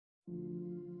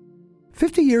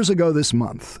50 years ago this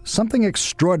month, something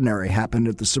extraordinary happened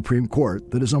at the Supreme Court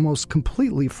that is almost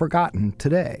completely forgotten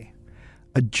today.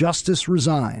 A justice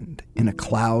resigned in a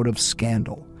cloud of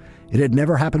scandal. It had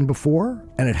never happened before,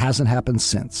 and it hasn't happened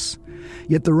since.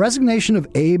 Yet the resignation of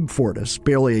Abe Fortas,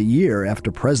 barely a year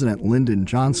after President Lyndon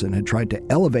Johnson had tried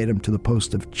to elevate him to the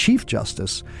post of Chief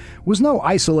Justice, was no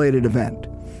isolated event.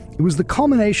 It was the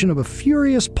culmination of a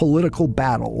furious political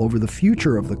battle over the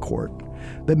future of the court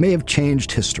that may have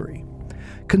changed history.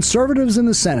 Conservatives in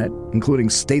the Senate, including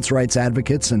states' rights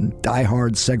advocates and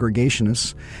diehard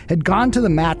segregationists, had gone to the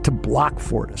mat to block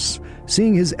Fortas,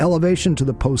 seeing his elevation to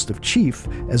the post of chief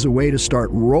as a way to start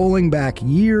rolling back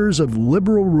years of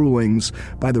liberal rulings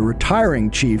by the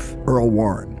retiring chief, Earl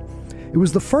Warren. It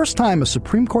was the first time a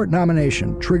Supreme Court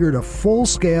nomination triggered a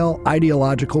full-scale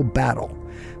ideological battle,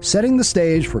 setting the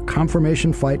stage for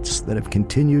confirmation fights that have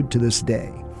continued to this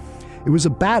day. It was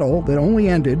a battle that only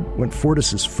ended when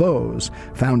Fortas's foes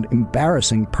found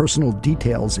embarrassing personal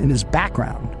details in his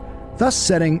background, thus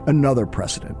setting another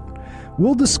precedent.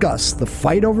 We'll discuss the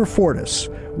fight over Fortas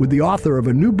with the author of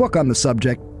a new book on the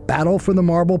subject, Battle for the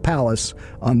Marble Palace,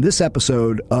 on this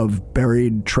episode of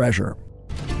Buried Treasure.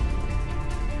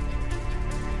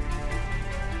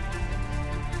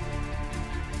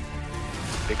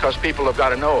 Because people have got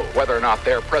to know whether or not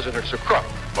their president's a crook.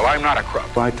 Well, I'm not a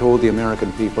crook. I told the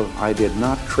American people I did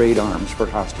not trade arms for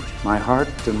hostages. My heart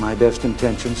and my best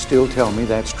intentions still tell me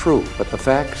that's true, but the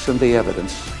facts and the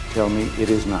evidence tell me it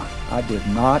is not. I did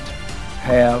not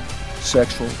have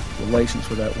sexual relations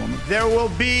with that woman. There will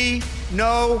be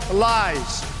no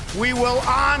lies. We will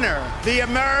honor the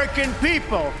American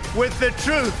people with the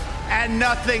truth and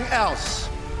nothing else.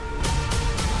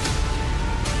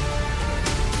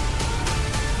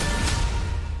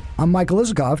 I'm Michael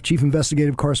Isikoff, Chief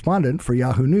Investigative Correspondent for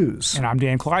Yahoo News. And I'm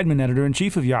Dan Kleidman,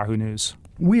 Editor-in-Chief of Yahoo News.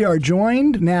 We are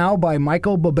joined now by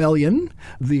Michael Babelian,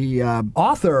 the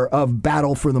author of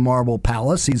Battle for the Marble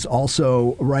Palace. He's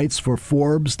also writes for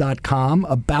Forbes.com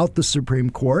about the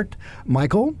Supreme Court.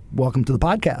 Michael, welcome to the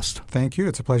podcast. Thank you.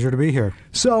 It's a pleasure to be here.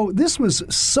 So this was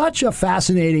such a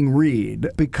fascinating read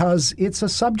because it's a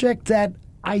subject that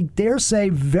I dare say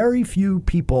very few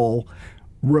people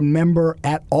remember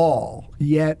at all.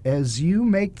 Yet, as you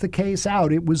make the case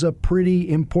out, it was a pretty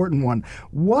important one.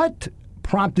 What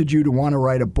prompted you to want to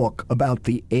write a book about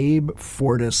the Abe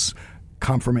Fortas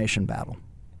confirmation battle?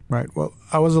 Right. Well,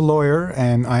 I was a lawyer,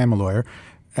 and I am a lawyer,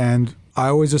 and I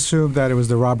always assumed that it was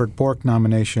the Robert Bork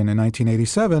nomination in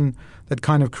 1987 that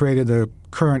kind of created the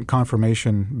current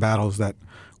confirmation battles that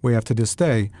we have to this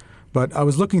day. But I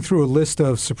was looking through a list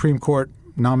of Supreme Court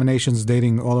nominations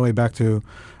dating all the way back to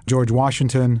George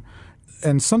Washington,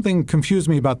 and something confused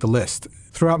me about the list.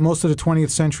 Throughout most of the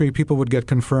 20th century, people would get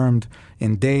confirmed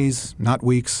in days, not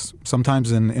weeks,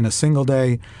 sometimes in a single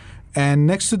day. And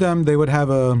next to them, they would have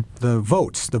the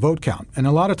vote count. And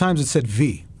a lot of times it said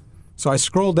V. So I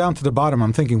scrolled down to the bottom.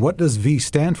 I'm thinking, what does V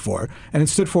stand for? And it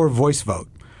stood for voice vote.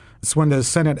 It's when the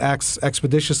Senate acts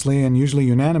expeditiously and usually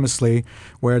unanimously,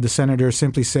 where the senators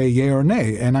simply say yea or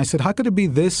nay. And I said, how could it be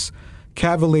this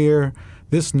cavalier,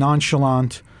 this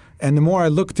nonchalant? And the more I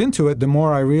looked into it, the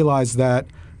more I realized that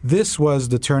this was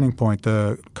the turning point.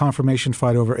 The confirmation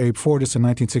fight over Abe Fortas in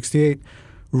 1968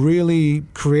 really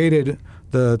created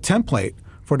the template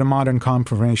for the modern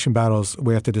confirmation battles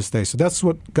we have to this day. So that's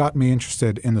what got me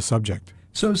interested in the subject.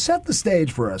 So set the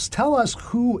stage for us. Tell us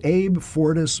who Abe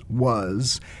Fortas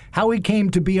was, how he came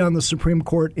to be on the Supreme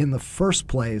Court in the first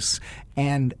place,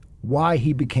 and why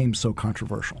he became so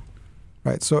controversial.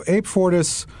 Right. So Abe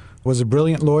Fortas was a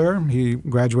brilliant lawyer. He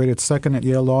graduated second at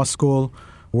Yale Law School,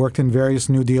 worked in various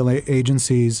New Deal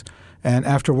agencies, and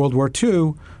after World War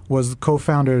II was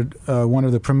co-founded one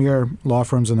of the premier law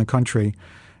firms in the country.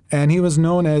 And he was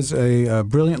known as a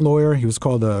brilliant lawyer. He was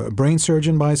called a brain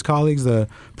surgeon by his colleagues, the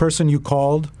person you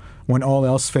called when all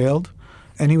else failed.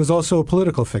 And he was also a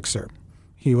political fixer.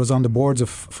 He was on the boards of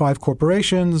 5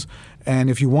 corporations, and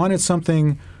if you wanted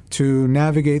something to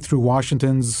navigate through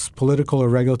Washington's political or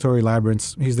regulatory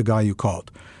labyrinths, he's the guy you called.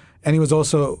 And he was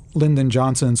also Lyndon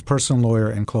Johnson's personal lawyer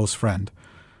and close friend.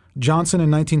 Johnson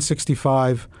in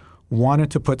 1965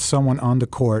 wanted to put someone on the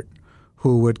court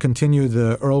who would continue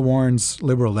the Earl Warren's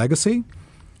liberal legacy,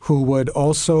 who would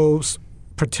also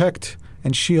protect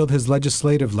and shield his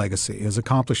legislative legacy, his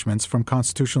accomplishments from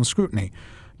constitutional scrutiny.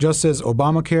 Just as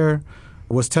Obamacare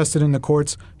was tested in the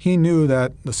courts, he knew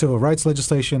that the civil rights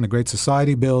legislation, the Great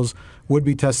Society bills would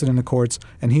be tested in the courts,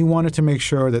 and he wanted to make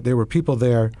sure that there were people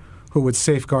there who would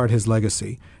safeguard his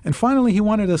legacy. And finally, he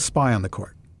wanted a spy on the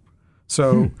court.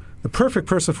 So the perfect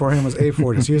person for him was Abe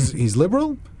Fortas. He's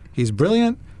liberal, he's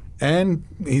brilliant, And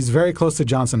he's very close to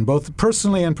Johnson, both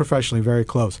personally and professionally, very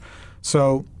close.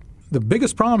 So the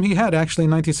biggest problem he had actually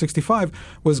in 1965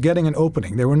 was getting an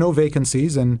opening. There were no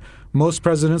vacancies, and most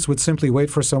presidents would simply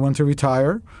wait for someone to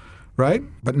retire, right?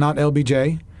 But not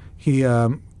LBJ. He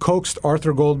coaxed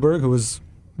Arthur Goldberg, who was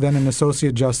then an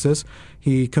associate justice.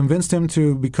 He convinced him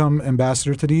to become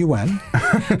ambassador to the UN.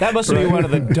 That must be one of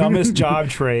the dumbest job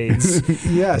trades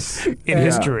yes. in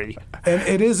history. And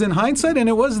it is in hindsight, and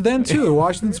it was then too.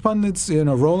 Washington's pundits,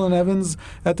 Roland Evans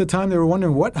at the time, they were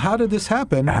wondering, how did this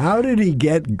happen? How did he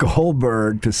get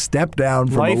Goldberg to step down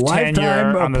from a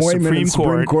lifetime appointment in the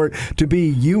Supreme Court to be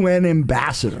UN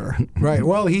ambassador? Right.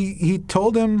 Well, he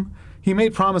told him. He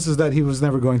made promises that he was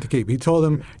never going to keep. He told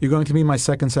him, you're going to be my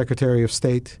second Secretary of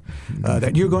State,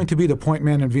 that you're going to be the point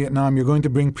man in Vietnam, you're going to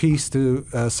bring peace to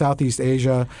Southeast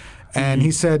Asia. And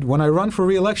he said, when I run for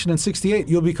re-election in 1968,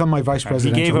 you'll become my vice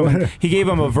president. He gave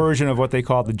him a version of what they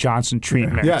call the Johnson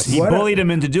treatment. Yes. He bullied him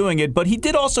into doing it, but he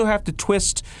did also have to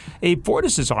twist Abe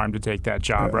Fortas's arm to take that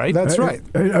job, right? That's right.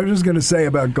 I was just going to say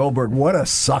about Goldberg, what a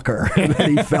sucker that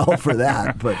he fell for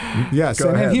that. But yes,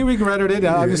 and he regretted it.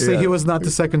 Obviously, he was not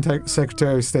the second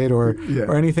Secretary of State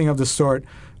or anything of the sort.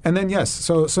 And then, yes,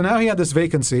 so now he had this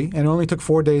vacancy, and it only took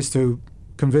 4 days to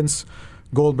convince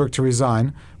Goldberg to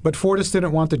resign. But Fortas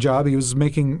didn't want the job. He was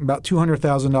making about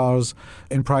 $200,000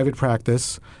 in private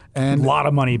practice. And a lot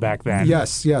of money back then.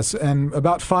 Yes, and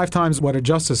about 5 times what a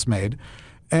justice made.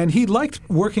 And he liked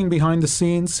working behind the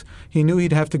scenes. He knew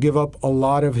he'd have to give up a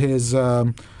lot of his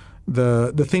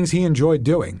the things he enjoyed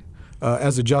doing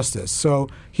as a justice. So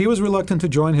he was reluctant to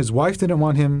join. His wife didn't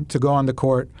want him to go on the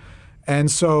court.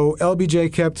 And so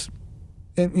LBJ kept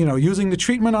using the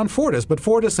treatment on Fortas. But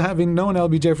Fortas, having known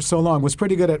LBJ for so long, was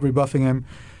pretty good at rebuffing him.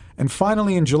 And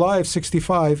finally, in July of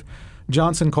 1965,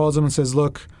 Johnson calls him and says,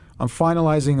 look, I'm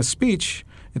finalizing a speech.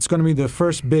 It's going to be the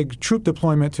first big troop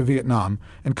deployment to Vietnam.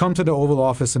 And come to the Oval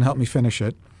Office and help me finish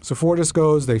it. So Fortas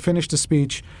goes, they finish the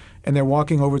speech, and they're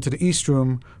walking over to the East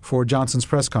Room for Johnson's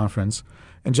press conference.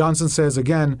 And Johnson says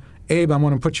again, Abe, I'm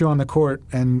going to put you on the court.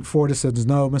 And Fortas says,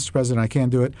 no, Mr. President, I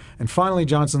can't do it. And finally,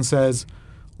 Johnson says,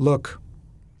 look,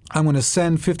 I'm going to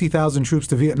send 50,000 troops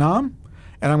to Vietnam,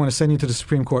 and I'm going to send you to the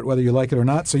Supreme Court, whether you like it or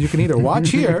not. So you can either watch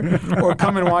here or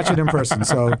come and watch it in person.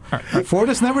 So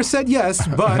Fortas never said yes,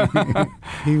 but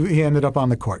he ended up on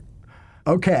the court.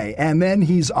 Okay, and then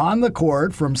he's on the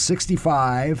court from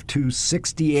 65 to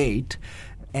 68,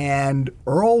 and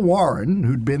Earl Warren,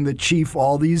 who'd been the chief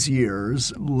all these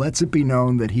years, lets it be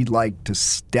known that he'd like to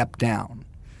step down.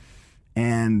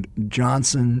 And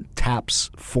Johnson taps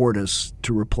Fortas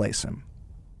to replace him.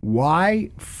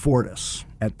 Why Fortas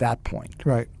at that point?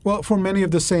 Right. Well, for many of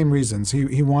the same reasons.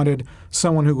 He wanted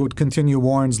someone who would continue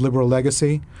Warren's liberal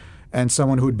legacy and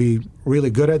someone who would be really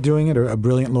good at doing it, or a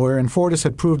brilliant lawyer. And Fortas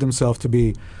had proved himself to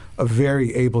be a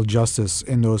very able justice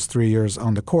in those 3 years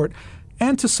on the court.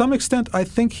 And to some extent, I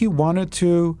think he wanted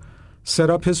to set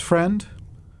up his friend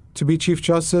to be Chief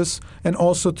Justice, and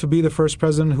also to be the first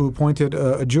president who appointed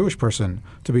a Jewish person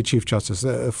to be Chief Justice.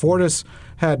 Fortas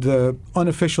had the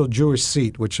unofficial Jewish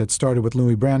seat, which had started with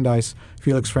Louis Brandeis,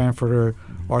 Felix Frankfurter,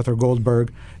 Arthur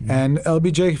Goldberg, and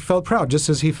LBJ felt proud, just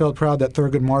as he felt proud that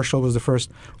Thurgood Marshall was the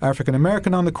first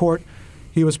African-American on the court.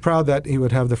 He was proud that he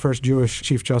would have the first Jewish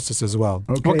Chief Justice as well.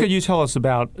 Okay. What could you tell us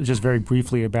about, just very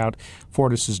briefly, about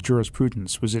Fortas's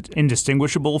jurisprudence? Was it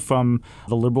indistinguishable from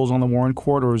the liberals on the Warren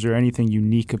Court, or was there anything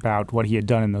unique about what he had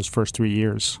done in those first 3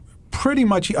 years? Pretty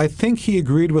much, I think he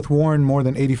agreed with Warren more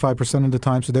than 85% of the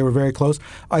time, so they were very close.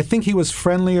 I think he was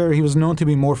friendlier. He was known to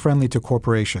be more friendly to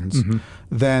corporations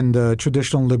than the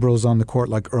traditional liberals on the court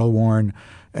like Earl Warren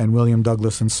and William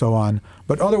Douglas and so on.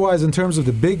 But otherwise, in terms of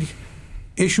the big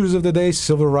issues of the day,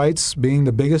 civil rights being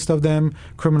the biggest of them,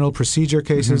 criminal procedure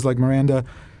cases like Miranda,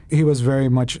 he was very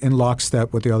much in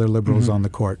lockstep with the other liberals on the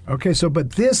court. Okay,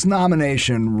 but this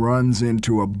nomination runs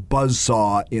into a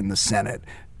buzzsaw in the Senate.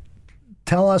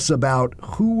 Tell us about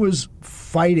who was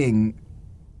fighting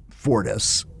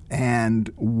Fortas and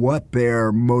what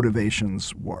their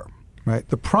motivations were. Right.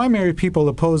 The primary people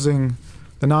opposing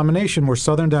the nomination were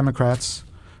Southern Democrats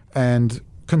and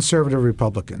conservative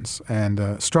Republicans.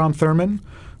 And Strom Thurmond,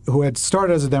 who had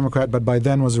started as a Democrat but by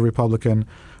then was a Republican,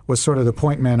 was sort of the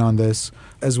point man on this,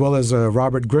 as well as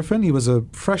Robert Griffin. He was a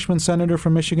freshman senator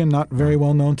from Michigan, not very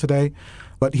well known today,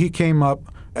 but he came up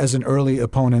as an early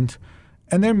opponent.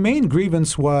 And their main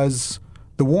grievance was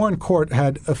the Warren Court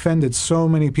had offended so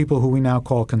many people who we now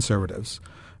call conservatives.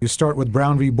 You start with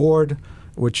Brown v. Board,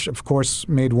 which of course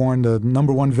made Warren the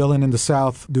number one villain in the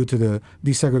South due to the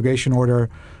desegregation order.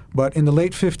 But in the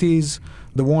late 50s,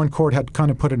 the Warren Court had kind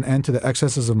of put an end to the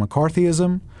excesses of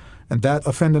McCarthyism, and that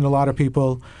offended a lot of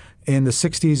people. In the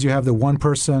 60s, you have the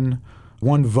one-person,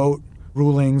 one-vote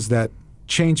rulings that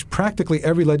changed practically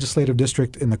every legislative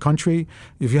district in the country.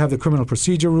 If you have the criminal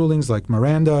procedure rulings like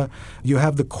Miranda, you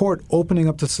have the court opening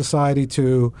up to society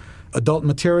to adult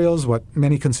materials, what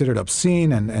many considered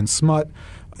obscene and smut.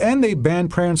 And they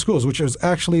banned prayer in schools, which was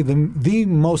actually the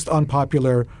most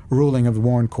unpopular ruling of the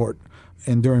Warren Court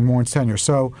during Warren's tenure.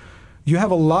 So you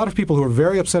have a lot of people who are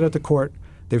very upset at the court.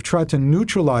 They've tried to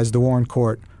neutralize the Warren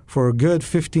Court for a good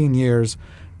 15 years,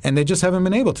 and they just haven't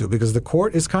been able to because the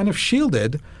court is kind of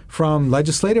shielded from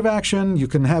legislative action. You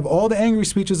can have all the angry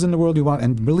speeches in the world you want,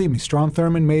 and believe me, Strom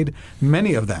Thurmond made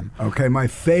many of them. Okay, my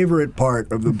favorite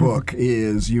part of the book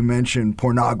is you mentioned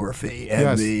pornography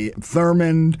and the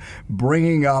Thurmond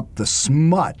bringing up the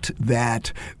smut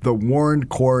that the Warren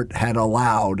Court had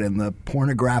allowed in the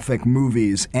pornographic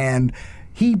movies, and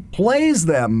he plays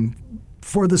them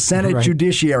for the Senate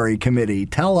Judiciary Committee.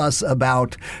 Tell us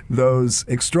about those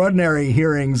extraordinary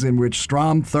hearings in which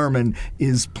Strom Thurmond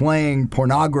is playing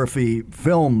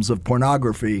films of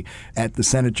pornography at the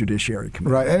Senate Judiciary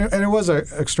Committee. Right, and it was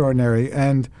extraordinary.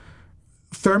 And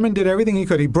Thurmond did everything he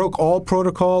could. He broke all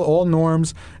protocol, all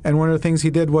norms, and one of the things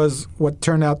he did was what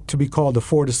turned out to be called the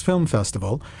Fordist Film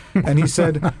Festival. And he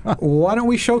said, why don't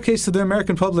we showcase to the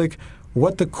American public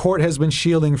what the court has been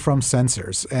shielding from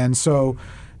censors? And so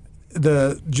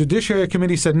the Judiciary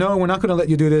Committee said, no, we're not going to let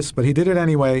you do this, but he did it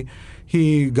anyway.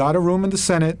 He got a room in the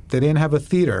Senate. They didn't have a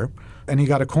theater, and he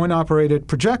got a coin-operated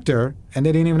projector, and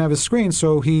they didn't even have a screen,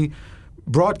 so he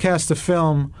broadcast the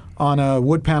film on a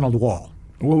wood-paneled wall.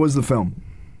 What was the film?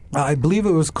 I believe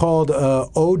it was called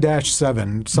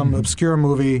O-7, some obscure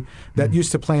movie that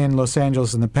used to play in Los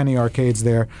Angeles in the penny arcades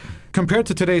there. Compared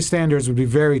to today's standards, would be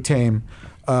very tame,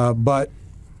 but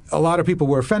a lot of people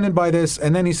were offended by this,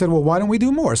 and then he said, well, why don't we do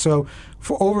more? So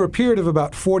for over a period of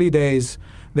about 40 days,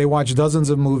 they watched dozens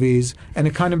of movies, and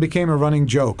it kind of became a running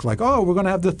joke. Like, oh, we're going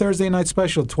to have the Thursday night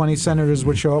special. 20 senators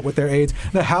would show up with their aides.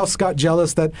 The House got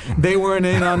jealous that they weren't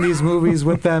in on these movies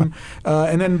with them.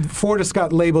 And then Fordist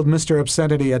got labeled Mr.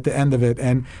 Obscenity at the end of it,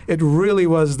 and it really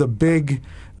was the big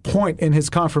point in his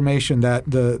confirmation that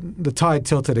the tide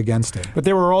tilted against him. But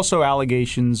there were also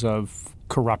allegations of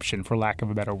corruption, for lack of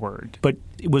a better word. But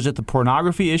was it the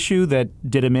pornography issue that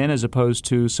did him in as opposed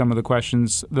to some of the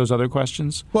questions, those other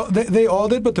questions? Well, they all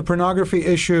did, but the pornography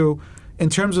issue, in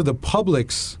terms of the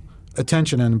public's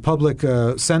attention and public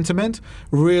sentiment,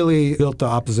 really built the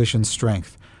opposition's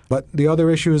strength. But the other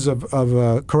issues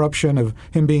of corruption, of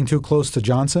him being too close to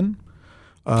Johnson.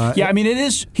 I mean,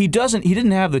 he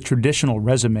didn't have the traditional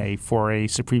resume for a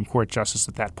Supreme Court justice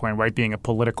at that point, right? Being a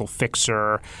political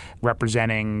fixer,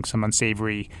 representing some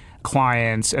unsavory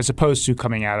clients, as opposed to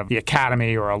coming out of the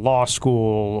academy or a law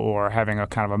school or having a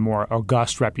kind of a more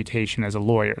august reputation as a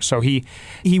lawyer. So he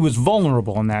was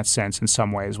vulnerable in that sense in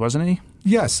some ways, wasn't he?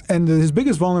 Yes, and his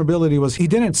biggest vulnerability was he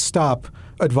didn't stop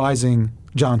advising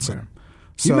Johnson.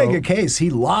 You make a case he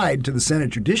lied to the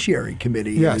Senate Judiciary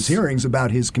Committee in his hearings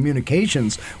about his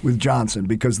communications with Johnson,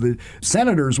 because the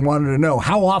senators wanted to know,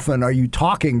 how often are you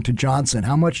talking to Johnson?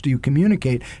 How much do you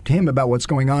communicate to him about what's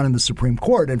going on in the Supreme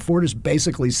Court? And Fordist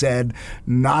basically said,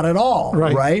 not at all,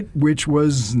 right? Which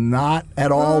was not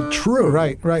at all true.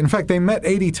 Right. In fact, they met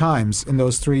 80 times in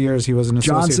those 3 years he was an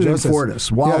associate justice. Johnson and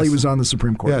Fordist, while he was on the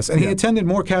Supreme Court. Yes, and he attended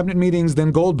more cabinet meetings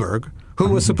than Goldberg, who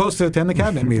was supposed to attend the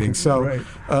cabinet meetings. So,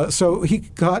 so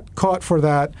he got caught for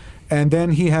that, and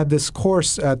then he had this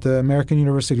course at the American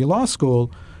University Law School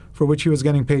for which he was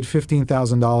getting paid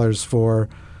 $15,000 for,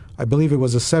 I believe it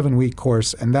was a 7-week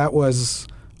course, and that was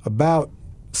about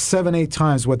 7-8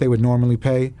 times what they would normally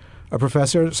pay a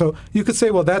professor. So you could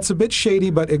say, well, that's a bit shady,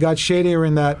 but it got shadier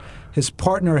in that his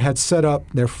partner had set up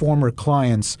their former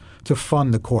clients to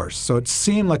fund the course. So it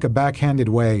seemed like a backhanded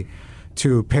way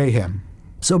to pay him.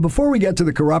 So before we get to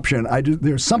the corruption,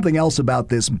 there's something else about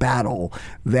this battle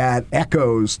that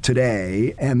echoes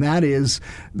today, and that is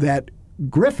that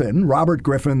Robert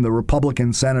Griffin, the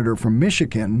Republican senator from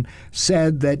Michigan,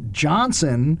 said that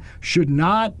Johnson should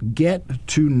not get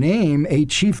to name a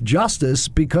Chief Justice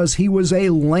because he was a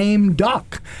lame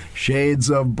duck.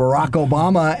 Shades of Barack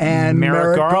Obama and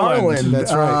Merrick Garland.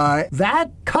 That's right.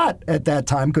 That cut at that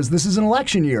time, because this is an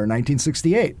election year,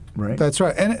 1968, right? That's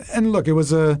right. And look, it was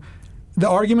the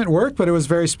argument worked, but it was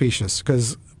very specious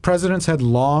because presidents had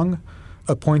long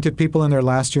appointed people in their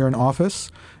last year in office.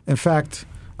 In fact,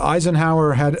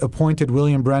 Eisenhower had appointed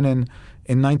William Brennan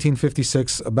in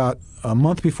 1956, about a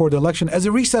month before the election, as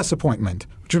a recess appointment,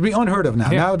 which would be unheard of now.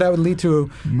 Yeah. Now that would lead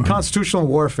to constitutional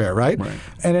warfare, right?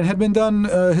 And it had been done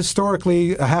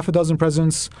historically. A half a dozen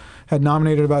presidents had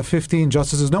nominated about 15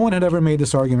 justices. No one had ever made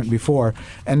this argument before.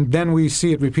 And then we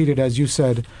see it repeated, as you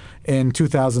said, in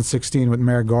 2016 with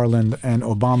Merrick Garland and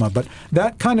Obama. But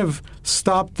that kind of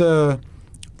stopped the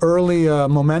early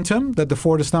momentum that the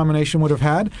Fortas nomination would have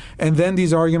had. And then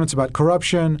these arguments about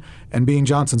corruption and being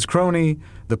Johnson's crony,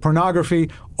 the pornography,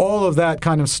 all of that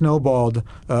kind of snowballed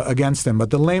against him.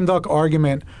 But the lame duck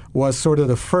argument was sort of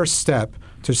the first step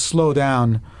to slow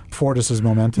down Fortas's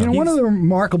momentum. You know, one of the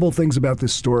remarkable things about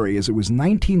this story is it was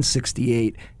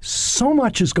 1968. So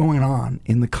much is going on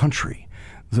in the country.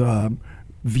 The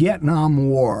Vietnam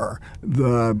War,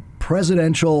 the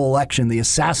presidential election, the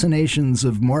assassinations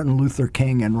of Martin Luther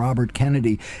King and Robert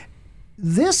Kennedy.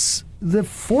 The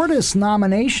Fortas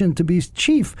nomination to be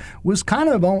chief was kind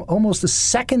of almost a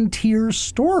second-tier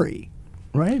story,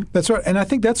 right? That's right. And I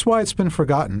think that's why it's been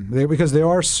forgotten, because there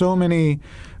are so many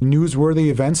newsworthy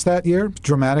events that year,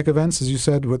 dramatic events, as you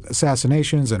said, with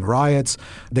assassinations and riots,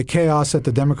 the chaos at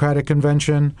the Democratic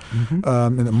Convention,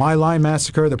 the My Lai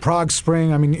massacre, the Prague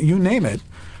Spring, I mean, you name it.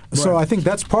 So I think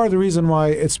that's part of the reason why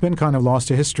it's been kind of lost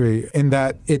to history, in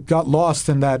that it got lost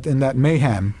in that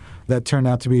mayhem that turned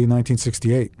out to be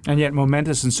 1968. And yet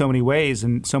momentous in so many ways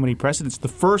and so many precedents. The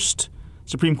first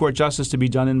Supreme Court justice to be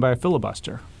done in by a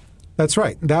filibuster. That's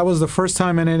right. That was the first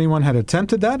time anyone had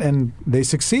attempted that, and they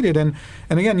succeeded. And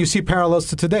again, you see parallels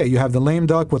to today. You have the lame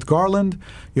duck with Garland.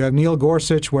 You have Neil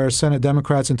Gorsuch, where Senate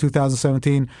Democrats in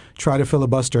 2017 tried to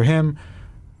filibuster him.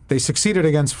 They succeeded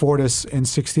against Fortas in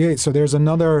 68. So there's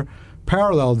another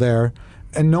parallel there.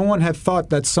 And no one had thought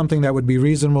that's something that would be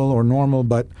reasonable or normal.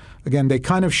 But again, they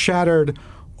kind of shattered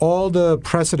all the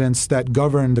precedents that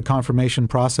govern the confirmation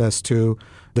process to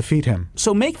defeat him.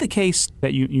 So make the case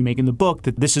that you make in the book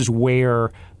that this is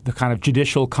where the kind of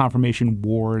judicial confirmation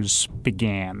wars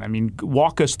began. I mean,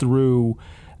 walk us through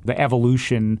the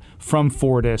evolution from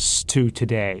Fortas to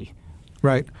today.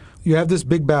 Right. You have this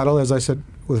big battle, as I said,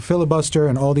 with filibuster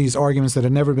and all these arguments that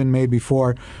had never been made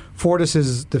before. Fortas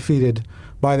is defeated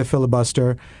by the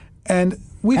filibuster. And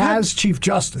as Chief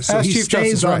Justice. So he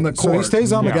stays on the court. So he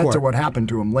stays on the court. We'll get to what happened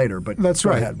to him later, but that's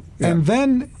right. Ahead. Yeah. And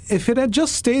then if it had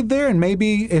just stayed there and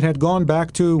maybe it had gone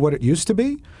back to what it used to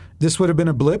be, this would have been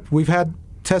a blip. We've had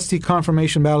testy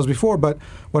confirmation battles before, but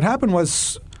what happened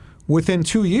was within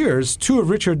 2 years, 2 of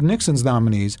Richard Nixon's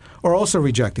nominees are also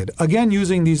rejected, again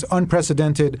using these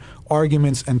unprecedented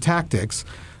arguments and tactics.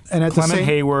 And at Clement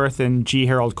Hayworth and G.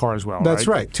 Harold Carswell. That's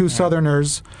right. 2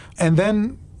 Southerners. And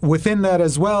then within that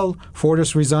as well,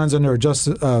 Fortas resigns under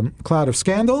a cloud of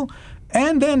scandal.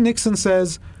 And then Nixon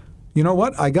says, you know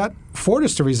what, I got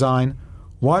Fortas to resign.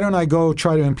 Why don't I go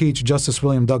try to impeach Justice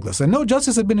William Douglas? And no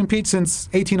justice had been impeached since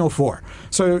 1804.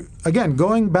 So again,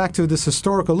 going back to this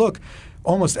historical look,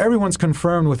 almost everyone's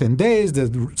confirmed within days.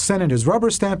 The Senate is rubber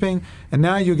stamping. And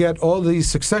now you get all these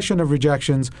succession of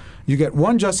rejections. You get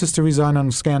one justice to resign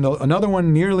on scandal, another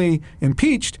one nearly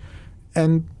impeached,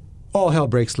 and all hell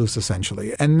breaks loose,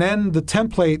 essentially. And then the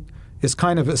template is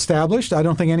kind of established. I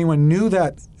don't think anyone knew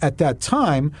that at that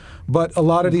time, but a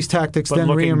lot of these tactics then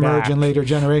reemerge in later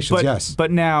generations, yes.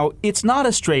 But now, it's not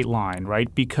a straight line,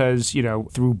 right? Because,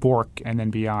 through Bork and then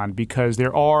beyond, because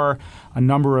there are a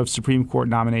number of Supreme Court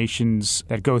nominations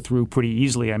that go through pretty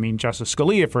easily. I mean, Justice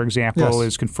Scalia, for example,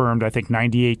 is confirmed, I think,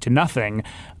 98-0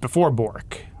 before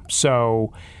Bork.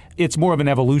 So it's more of an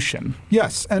evolution.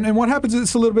 Yes, and what happens is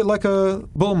it's a little bit like a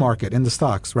bull market in the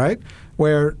stocks, right?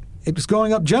 Where it's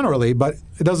going up generally, but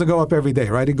it doesn't go up every day,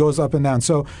 right? It goes up and down.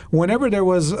 So whenever there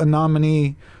was a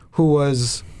nominee who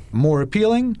was more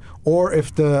appealing, or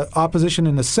if the opposition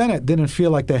in the Senate didn't feel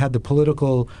like they had the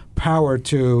political power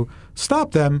to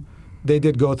stop them, they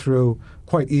did go through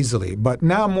quite easily. But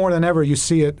now more than ever, you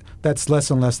see it, that's less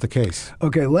and less the case.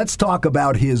 Okay, let's talk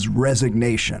about his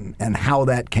resignation and how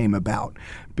that came about.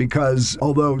 Because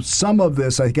although some of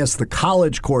this, I guess the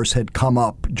college course had come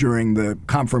up during the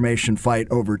confirmation fight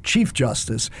over Chief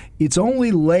Justice, it's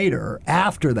only later,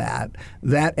 after that,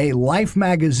 that a Life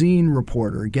magazine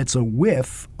reporter gets a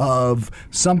whiff of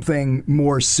something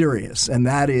more serious. And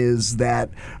that is that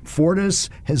Fortas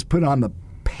has put on the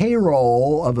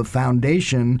payroll of a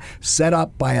foundation set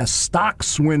up by a stock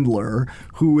swindler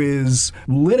who is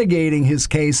litigating his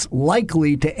case,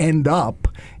 likely to end up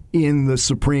in the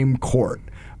Supreme Court.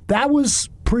 That was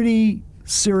pretty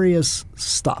serious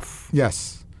stuff.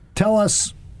 Yes. Tell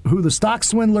us who the stock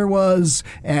swindler was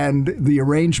and the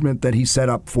arrangement that he set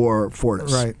up for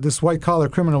Fortas. Right. This white-collar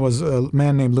criminal was a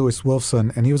man named Louis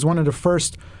Wolfson, and he was one of the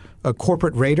first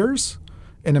corporate raiders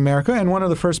in America and one of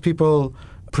the first people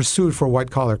pursued for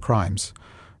white-collar crimes.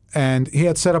 And he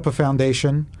had set up a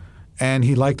foundation, and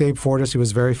he liked Abe Fortas. He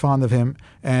was very fond of him.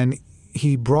 And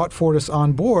he brought Fortas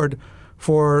on board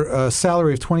for a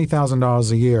salary of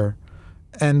 $20,000 a year.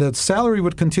 And the salary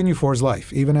would continue for his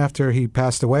life, even after he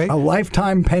passed away. A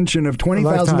lifetime pension of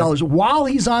 $20,000 while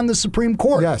he's on the Supreme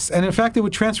Court. Yes, and in fact, it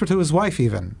would transfer to his wife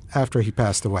even after he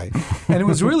passed away. And it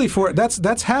was really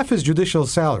that's half his judicial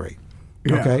salary.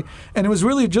 Yeah. Okay, and it was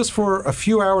really just for a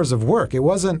few hours of work. It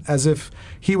wasn't as if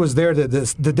he was there,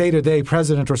 the day-to-day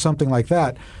president or something like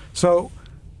that. So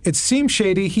it seemed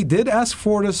shady. He did ask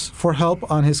Fortas for help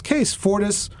on his case.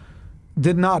 Fortas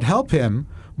did not help him.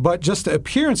 But just the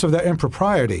appearance of that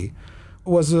impropriety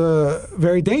was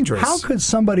very dangerous. How could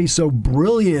somebody so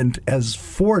brilliant as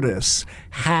Fortas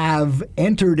have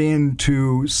entered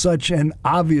into such an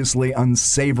obviously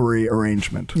unsavory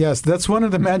arrangement? Yes, that's one of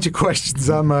the magic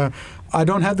questions I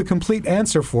don't have the complete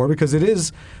answer for, because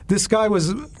this guy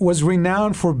was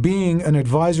renowned for being an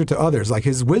advisor to others. Like,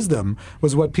 his wisdom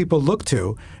was what people looked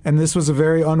to, and this was a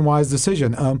very unwise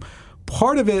decision.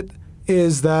 Part of it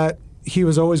is that he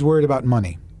was always worried about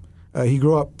money. He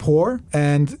grew up poor,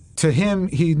 and to him,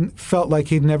 he felt like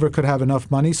he never could have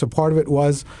enough money. So part of it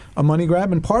was a money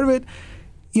grab, and part of it,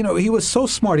 he was so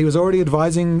smart. He was already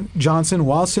advising Johnson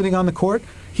while sitting on the court.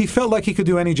 He felt like he could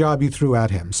do any job you threw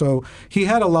at him. So he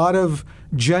had a lot of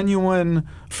genuine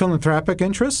philanthropic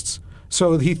interests.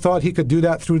 So he thought he could do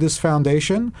that through this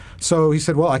foundation. So he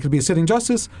said, well, I could be a sitting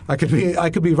justice, I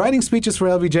could be writing speeches for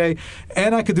LBJ,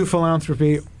 and I could do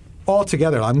philanthropy all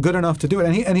together. I'm good enough to do it.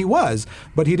 And he was,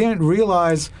 but he didn't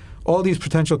realize all these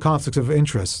potential conflicts of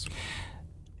interest.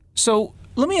 So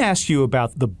let me ask you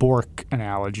about the Bork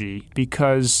analogy,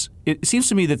 because it seems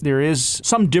to me that there is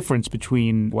some difference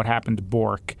between what happened to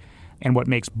Bork and what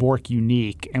makes Bork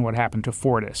unique and what happened to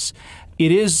Fortas.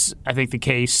 It is, I think, the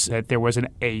case that there was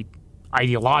a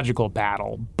ideological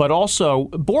battle, but also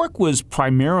Bork was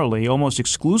primarily, almost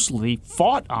exclusively,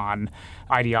 fought on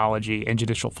ideology and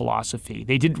judicial philosophy.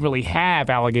 They didn't really have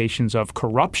allegations of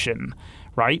corruption,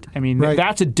 right? I mean, right.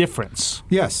 That's a difference.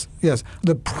 Yes.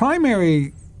 The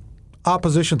primary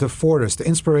opposition to Fortas, the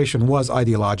inspiration, was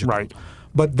ideological. Right.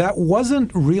 But that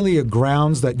wasn't really a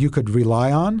grounds that you could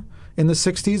rely on in the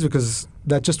 60s, because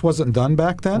that just wasn't done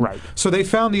back then. Right. So they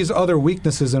found these other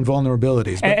weaknesses and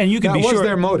vulnerabilities. And you can that be was sure,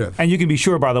 their motive. And you can be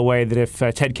sure, by the way, that if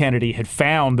Ted Kennedy had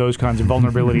found those kinds of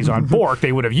vulnerabilities on Bork,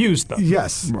 they would have used them.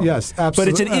 Yes, absolutely. But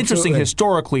it's interesting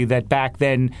historically that back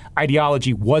then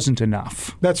ideology wasn't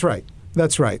enough. That's right.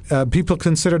 People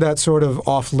consider that sort of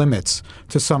off limits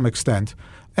to some extent.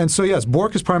 And so, yes,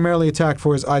 Bork is primarily attacked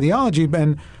for his ideology,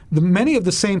 and many of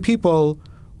the same people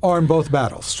are in both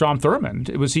battles. Strom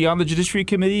Thurmond, was he on the Judiciary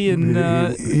Committee in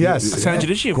yes, Senate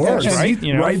Judiciary? Of course, right?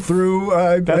 Right through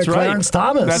Clarence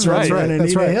Thomas. That's right. And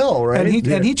Anita Hill, right?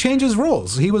 And he changes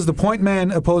roles. He was the point man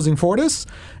opposing Fortas,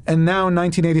 and now in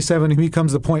 1987 he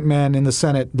becomes the point man in the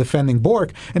Senate defending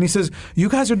Bork. And he says, you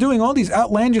guys are doing all these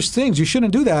outlandish things. You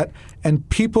shouldn't do that. And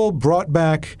people brought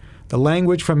back the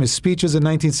language from his speeches in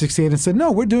 1968 and said,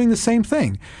 no, we're doing the same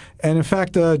thing. And in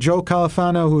fact, Joe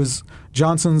Califano, who is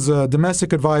Johnson's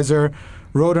domestic advisor,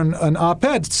 wrote an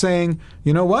op-ed saying,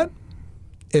 you know what?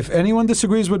 If anyone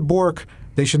disagrees with Bork,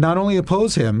 they should not only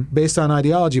oppose him based on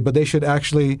ideology, but they should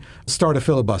actually start a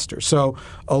filibuster. So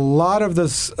a lot of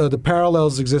the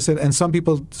parallels existed, and some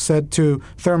people said to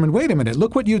Thurmond, wait a minute,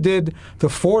 look what you did to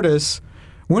Fortas.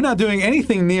 We're not doing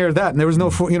anything near that. And there was no,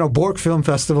 Bork Film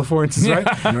Festival, for instance,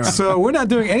 right? So we're not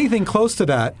doing anything close to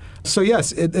that. So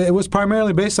yes, it was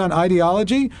primarily based on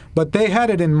ideology, but they had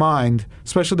it in mind,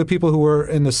 especially the people who were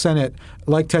in the Senate,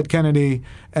 like Ted Kennedy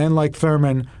and like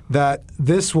Thurmond, that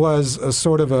this was a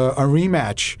sort of a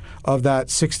rematch of that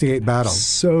 68 battle.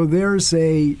 So there's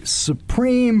a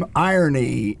supreme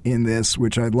irony in this,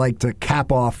 which I'd like to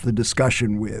cap off the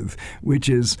discussion with, which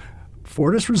is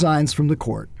Fortas resigns from the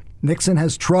court. Nixon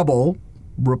has trouble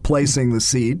replacing the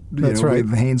seat with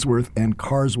Haynsworth and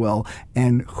Carswell.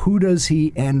 And who does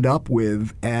he end up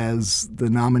with as the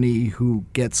nominee who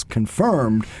gets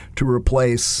confirmed to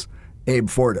replace Abe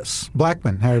Fortas?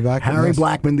 Harry Blackmun. Harry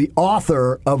Blackmun, the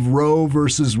author of Roe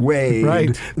versus Wade,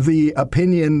 right. The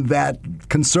opinion that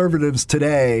conservatives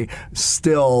today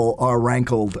still are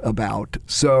rankled about.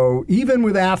 So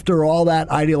even after all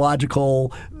that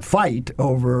ideological fight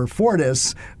over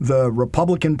Fortas, the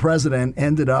Republican president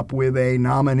ended up with a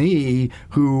nominee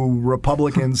who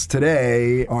Republicans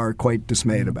today are quite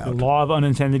dismayed about. The law of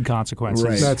unintended consequences.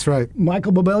 Right. That's right.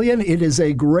 Michael Bobillion, it is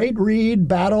a great read,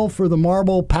 Battle for the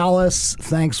Marble Palace.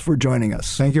 Thanks for joining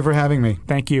us. Thank you for having me.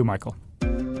 Thank you, Michael.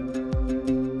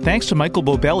 Thanks to Michael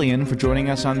Bobellian for joining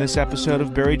us on this episode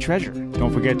of Buried Treasure.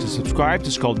 Don't forget to subscribe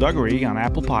to Skullduggery on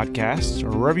Apple Podcasts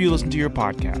or wherever you listen to your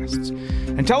podcasts.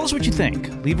 And tell us what you think.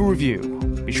 Leave a review.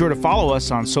 Be sure to follow us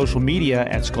on social media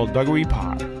at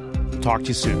SkullduggeryPod. Talk to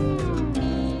you soon.